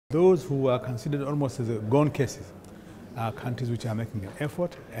Those who are considered almost as gone cases are countries which are making an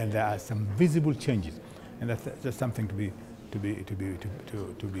effort, and there are some visible changes, and that's just something to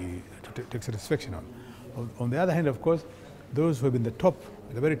take satisfaction on. On the other hand, of course, those who have been the top,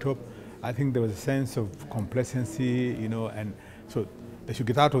 at the very top, I think there was a sense of complacency, and so they should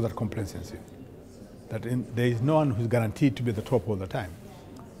get out of that complacency. There is no one who's guaranteed to be at the top all the time.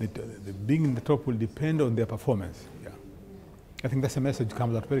 Being in the top will depend on their performance. Yeah. I think that's a message that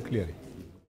comes out very clearly.